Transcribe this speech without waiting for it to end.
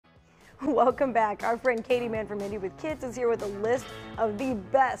Welcome back. Our friend Katie Mann from Indy with Kids is here with a list of the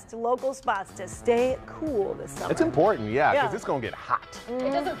best local spots to stay cool this summer. It's important, yeah, because it's going to get hot.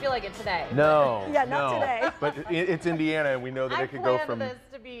 It doesn't feel like it today. No. Yeah, not today. But it's Indiana, and we know that it could go from. I planned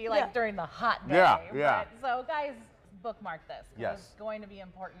this to be like during the hot day. Yeah. But, so guys, bookmark this. Yes. It's going to be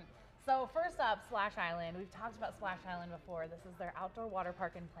important. So first up, Splash Island. We've talked about Splash Island before. This is their outdoor water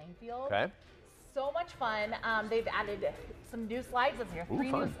park in Plainfield. Okay. So much fun. They've added some new slides this year, three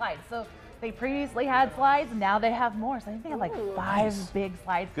fun. new slides. So they previously had slides, and now they have more. So I think they have like 5 big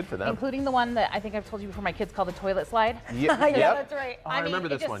slides. Good for them. Including the one that I think I've told you before my kids call the toilet slide. Yeah, Yeah, that's right. Oh, I remember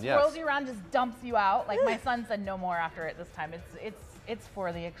this one, yes. It just throws you around, just dumps you out. Like my son said no more after it this time. It's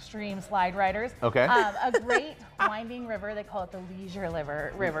for the extreme slide riders. Okay. A great winding river. They call it the Leisure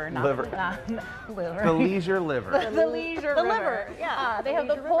River, not liver. The Leisure River. The Leisure River. Liver, yeah. They have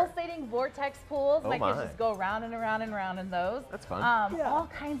the pulsating vortex pools. Oh My kids my. just go round and around and around in those. That's fun. All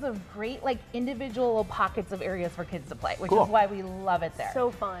kinds of great, like individual pockets of areas for kids to play, which Cool. is why we love it there.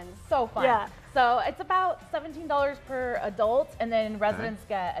 So fun. So fun. Yeah. So it's about $17 per adult, and then residents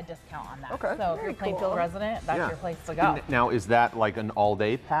get a discount on that. Okay. So if you're a Plainfield resident, that's your place to go. Now, is that like an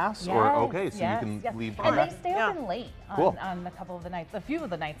all-day pass? Yes, Or okay, so yes, you can yes. leave. And they stay open late Cool. on a couple of the nights, a few of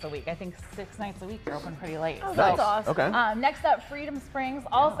the nights a week. I think 6 nights a week they're open pretty late. Oh, So, that's awesome. Okay. next up, Freedom Springs,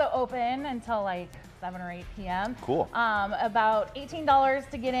 also open until like 7 or 8 p.m. Cool. About $18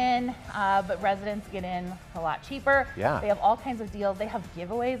 to get in, but residents get in a lot cheaper. Yeah. They have all kinds of deals. They have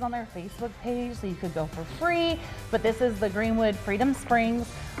giveaways on their Facebook page, so you could go for free. But this is the Greenwood Freedom Springs.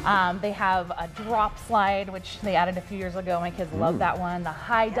 They have a drop slide, which they added a few years ago. My kids love that one. The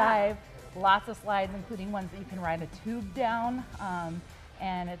high dive, lots of slides, including ones that you can ride a tube down.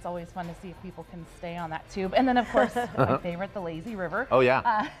 And it's always fun to see if people can stay on that tube. And then, of course, my favorite, the Lazy River. Oh,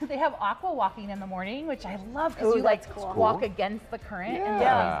 yeah. They have aqua walking in the morning, which I love because you like walk against the current in the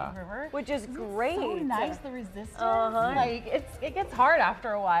Lazy River. Which is great. So nice, the resistance. Like it gets hard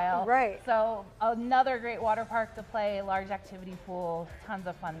after a while. Right. So another great water park to play, large activity pool, tons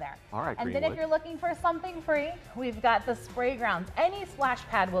of fun there. All right, And then if Greenwood. you're looking for something free, we've got the spray grounds. Any splash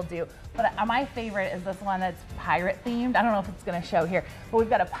pad will do. But my favorite is this one that's pirate themed. I don't know if it's going to show here, but we've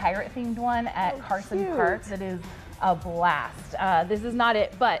got a pirate themed one at Carson Park that is a blast. This is not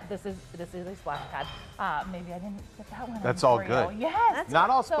it, but this is a splash pad. Maybe I didn't get that one. That's in all for you. good. Yes. Not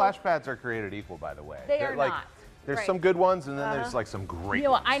all So- splash pads are created equal, by the way. They are like, not. There's some good ones, and then there's like some great You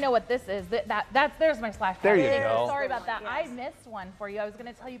know what? ones. I know what this is. There's my splash pad. There you go. Sorry about that. Yes. I missed one for you. I was going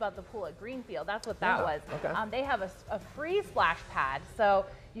to tell you about the pool at Greenfield. That's what that was. Okay. They have a free splash pad, so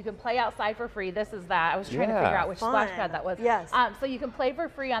you can play outside for free. This is that. I was trying to figure out which splash pad that was. Yes. So you can play for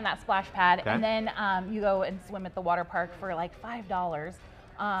free on that splash pad, Okay. and then you go and swim at the water park for like $5.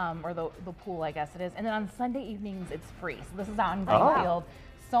 Or the pool, I guess it is. And then on Sunday evenings, it's free. So this is out in Greenfield.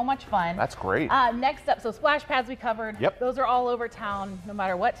 So much fun. That's great. Next up, so splash pads we covered. Yep. Those are all over town, no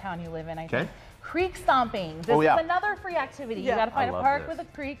matter what town you live in, I think. Okay. Creek stomping. This is another free activity. Yeah. You got to find I a love park this. with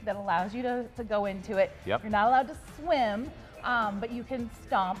a creek that allows you to go into it. Yep. You're not allowed to swim, but you can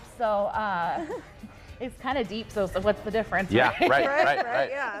stomp. So it's kind of deep. So what's the difference? Yeah, right? right.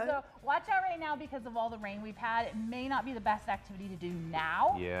 Yeah. So watch out right now because of all the rain we've had. It may not be the best activity to do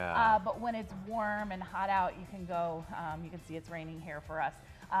now. Yeah. But when it's warm and hot out, you can go. You can see it's raining here for us.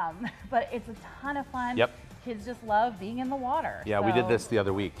 But it's a ton of fun. Yep. Kids just love being in the water. Yeah, we did So- this the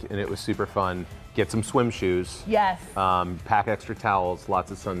other week, and it was super fun. Get some swim shoes. Yes. Pack extra towels, lots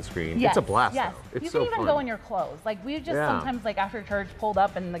of sunscreen. Yes, It's a blast, yes. though. It's you so can even fun. go in your clothes. Like we've just sometimes like after church pulled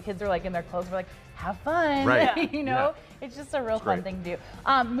up and the kids are like in their clothes. We're like, have fun. Right. You know, Yeah. it's just a real fun thing to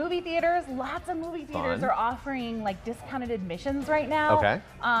do. Movie theaters. Lots of movie theaters Fun. are offering like discounted admissions right now. Okay.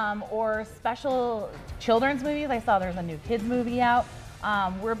 Or special children's movies. I saw there's a new kids movie out.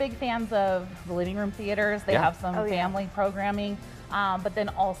 We're big fans of the living room theaters. They have some family programming. But then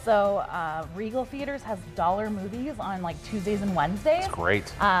also Regal Theaters has dollar movies on like Tuesdays and Wednesdays. It's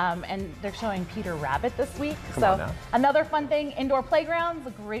great. And they're showing Peter Rabbit this week. Come on So now. another fun thing, indoor playgrounds,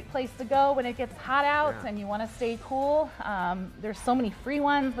 a great place to go when it gets hot out and you want to stay cool. There's so many free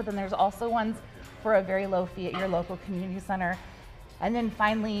ones, but then there's also ones for a very low fee at your local community center. And then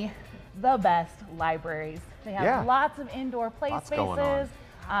finally, the best, libraries. They have lots of indoor play going on. spaces.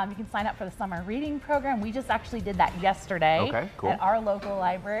 You can sign up for the summer reading program. We just actually did that yesterday at our local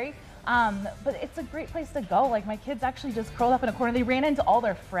library. But it's a great place to go. Like my kids actually just curled up in a corner. They ran into all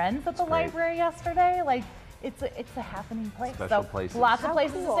their friends at the library yesterday. Like it's a happening place. Special so places. lots of How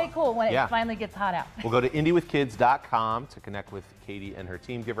places cool. to stay cool when Yeah. it finally gets hot out. We'll go to indywithkids.com to connect with Katie and her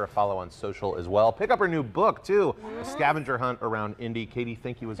team. Give her a follow on social as well. Pick up her new book, too, A Scavenger Hunt Around Indy. Katie,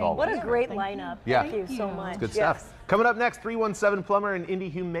 thank you as always. What a great lineup. Yeah. Thank you so much. Good Yes. stuff. Coming up next, 317 Plumber and Indy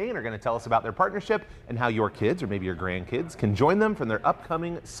Humane are going to tell us about their partnership and how your kids or maybe your grandkids can join them from their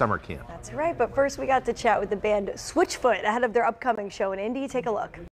upcoming summer camp. That's right, but first we got to chat with the band Switchfoot ahead of their upcoming show in Indy. Take a look.